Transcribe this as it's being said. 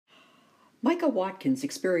Micah Watkins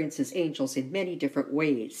experiences angels in many different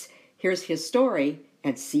ways. Here's his story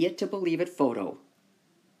and see it to believe it photo.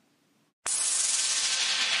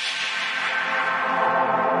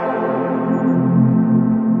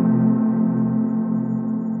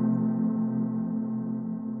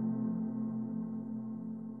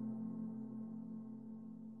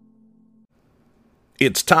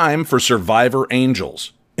 It's time for Survivor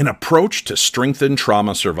Angels, an approach to strengthen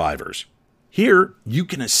trauma survivors. Here, you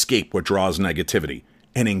can escape what draws negativity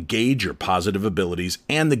and engage your positive abilities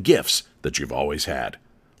and the gifts that you've always had.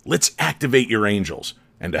 Let's activate your angels.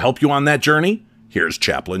 And to help you on that journey, here's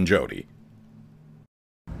Chaplain Jody.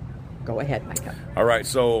 Go ahead, Micah. All right,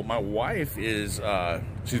 so my wife is,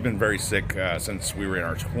 she's been very sick since we were in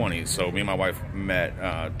our 20s. So me and my wife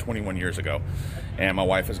met 21 years ago. And my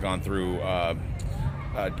wife has gone through a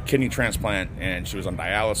kidney transplant, and she was on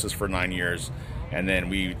dialysis for 9 years. And then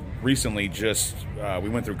we recently we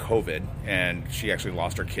went through COVID, and she actually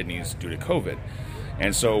lost her kidneys due to COVID.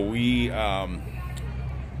 And so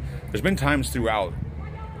there's been times throughout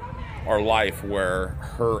our life where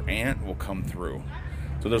her aunt will come through.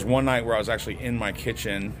 So there's one night where I was actually in my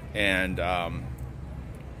kitchen, and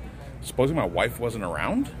supposing my wife wasn't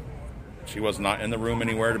around. She was not in the room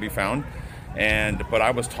anywhere to be found. But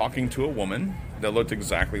I was talking to a woman that looked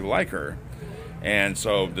exactly like her. And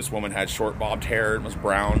so this woman had short bobbed hair, it was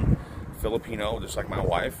brown, Filipino, just like my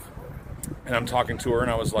wife. And I'm talking to her, and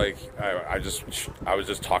I was like, I was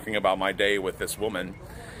just talking about my day with this woman.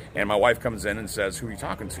 And my wife comes in and says, "Who are you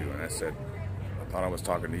talking to?" And I said, "I thought I was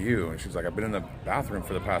talking to you." And she's like, "I've been in the bathroom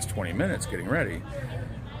for the past 20 minutes getting ready."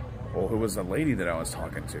 Well, who was the lady that I was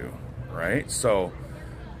talking to, right? So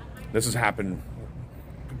this has happened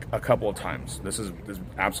a couple of times. This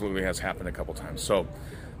absolutely has happened a couple of times. So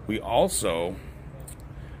we also,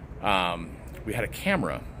 we had a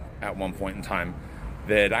camera at one point in time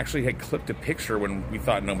that actually had clipped a picture when we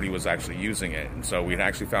thought nobody was actually using it. And so we'd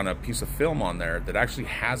actually found a piece of film on there that actually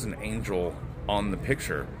has an angel on the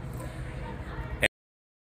picture.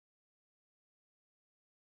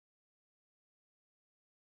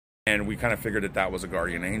 And we kind of figured that was a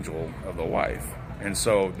guardian angel of the wife. And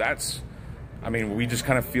so we just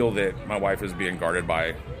kind of feel that my wife is being guarded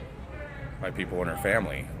by people in her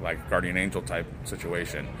family, like guardian angel type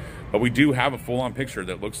situation. But we do have a full-on picture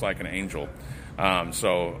that looks like an angel.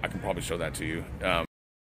 So I can probably show that to you.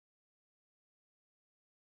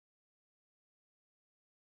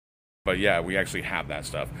 But yeah, we actually have that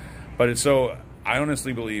stuff. So I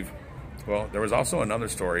honestly believe, well, there was also another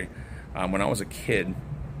story. When I was a kid,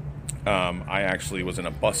 I actually was in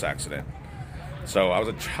a bus accident. So I was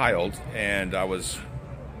a child, and it's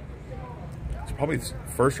probably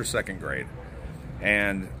first or second grade.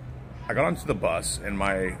 And I got onto the bus, and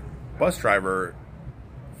my bus driver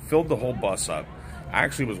filled the whole bus up. I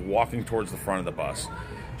actually was walking towards the front of the bus.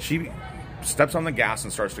 She steps on the gas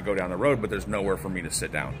and starts to go down the road, but there's nowhere for me to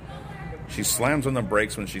sit down. She slams on the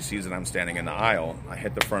brakes when she sees that I'm standing in the aisle. I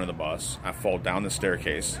hit the front of the bus. I fall down the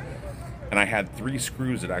staircase, and I had 3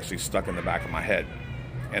 screws that actually stuck in the back of my head.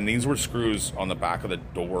 And these were screws on the back of the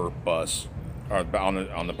door bus, or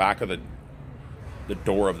on the back of the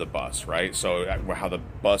door of the bus, right? So how the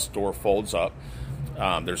bus door folds up,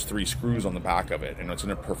 there's 3 screws on the back of it, and it's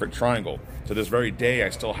in a perfect triangle. To this very day, I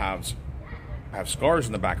still have scars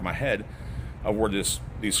in the back of my head of where these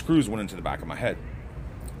screws went into the back of my head.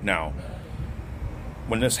 Now,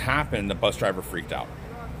 when this happened, the bus driver freaked out.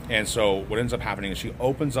 And so what ends up happening is she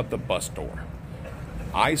opens up the bus door.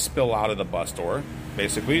 I spill out of the bus door.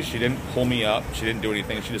 Basically, she didn't pull me up. She didn't do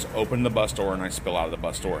anything. She just opened the bus door, and I spill out of the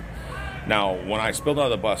bus door. Now, when I spilled out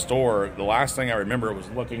of the bus door, the last thing I remember was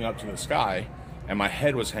looking up to the sky, and my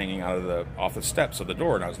head was hanging off the steps of the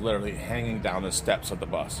door, and I was literally hanging down the steps of the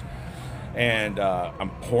bus. And I'm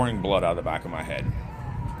pouring blood out of the back of my head.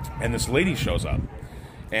 And this lady shows up,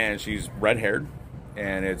 and she's red-haired,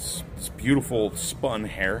 and it's this beautiful spun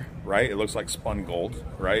hair, right? It looks like spun gold,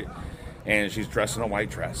 right? And she's dressed in a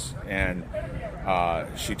white dress, and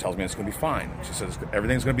she tells me it's going to be fine. She says,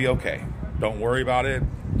 everything's going to be okay. Don't worry about it.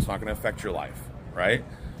 It's not going to affect your life, right?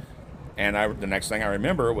 And the next thing I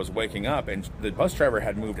remember was waking up, and the bus driver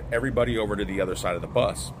had moved everybody over to the other side of the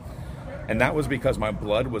bus. And that was because my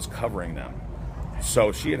blood was covering them.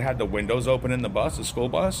 So she had the windows open in the school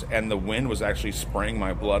bus, and the wind was actually spraying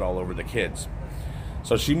my blood all over the kids.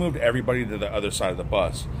 So she moved everybody to the other side of the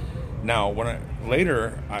bus. Now,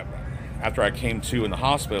 after I came to in the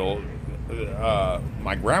hospital,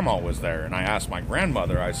 my grandma was there, and I asked my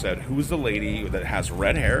grandmother, I said, "Who's the lady that has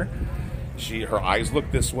red hair? Her eyes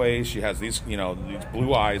look this way. She has these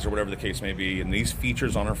blue eyes," or whatever the case may be, and these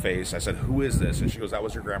features on her face. I said, "Who is this?" And she goes, "That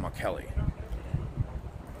was your grandma Kelly."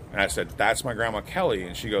 And I said, that's my Grandma Kelly.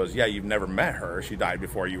 And she goes, yeah, you've never met her. She died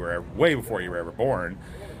before you were, way before you were ever born.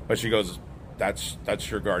 But she goes, that's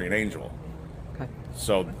your guardian angel. Okay.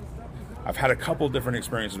 So I've had a couple different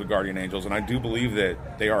experiences with guardian angels, and I do believe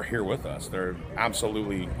that they are here with us. They're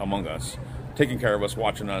absolutely among us, taking care of us,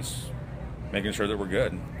 watching us, making sure that we're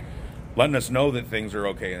good, letting us know that things are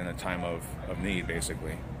okay in a time of need,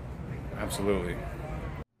 basically. Absolutely.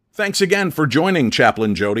 Thanks again for joining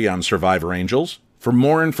Chaplain Jody on Survivor Angels. For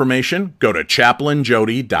more information, go to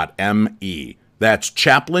chaplainjody.me. That's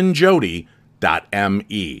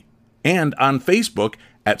chaplainjody.me. And on Facebook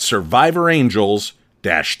at Survivor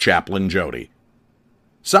Angels-Chaplain Jody.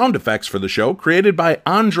 Sound effects for the show created by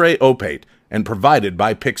Andre Opate and provided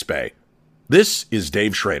by Pixbay. This is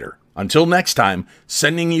Dave Schrader. Until next time,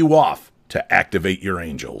 sending you off to activate your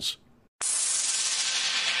angels.